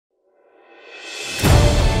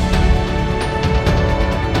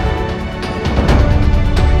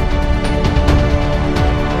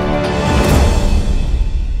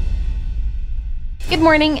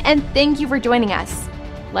morning, and thank you for joining us.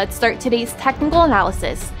 Let's start today's technical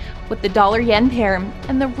analysis with the dollar-yen pair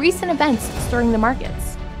and the recent events stirring the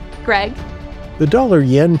markets. Greg? The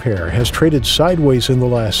dollar-yen pair has traded sideways in the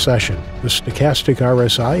last session. The stochastic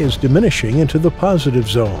RSI is diminishing into the positive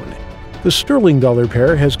zone. The sterling-dollar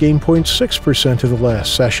pair has gained 0.6% in the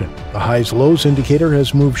last session. The highs-lows indicator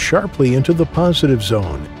has moved sharply into the positive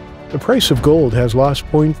zone. The price of gold has lost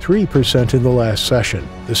 0.3% in the last session.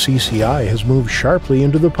 The CCI has moved sharply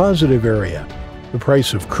into the positive area. The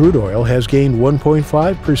price of crude oil has gained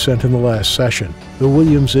 1.5% in the last session. The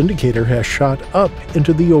Williams indicator has shot up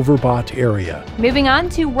into the overbought area. Moving on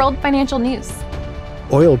to world financial news.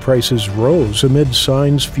 Oil prices rose amid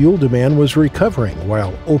signs fuel demand was recovering,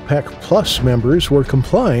 while OPEC Plus members were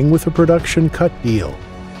complying with a production cut deal.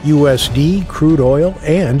 USD, crude oil,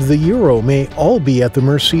 and the euro may all be at the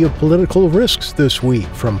mercy of political risks this week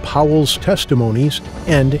from Powell's testimonies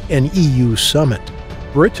and an EU summit.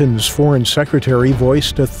 Britain's foreign secretary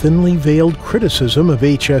voiced a thinly veiled criticism of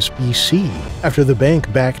HSBC after the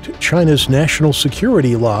bank backed China's national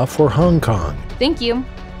security law for Hong Kong. Thank you.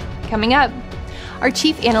 Coming up, our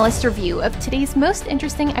chief analyst review of today's most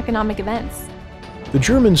interesting economic events. The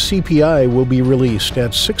German CPI will be released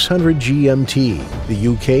at 600 GMT, the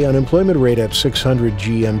UK unemployment rate at 600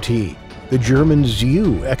 GMT, the German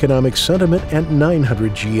ZEW economic sentiment at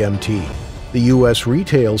 900 GMT, the US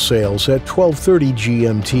retail sales at 1230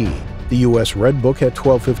 GMT, the US Red Book at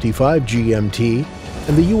 1255 GMT,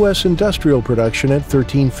 and the US industrial production at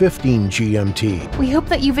 1315 GMT. We hope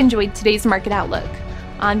that you've enjoyed today's market outlook.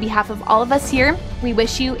 On behalf of all of us here, we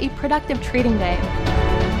wish you a productive trading day.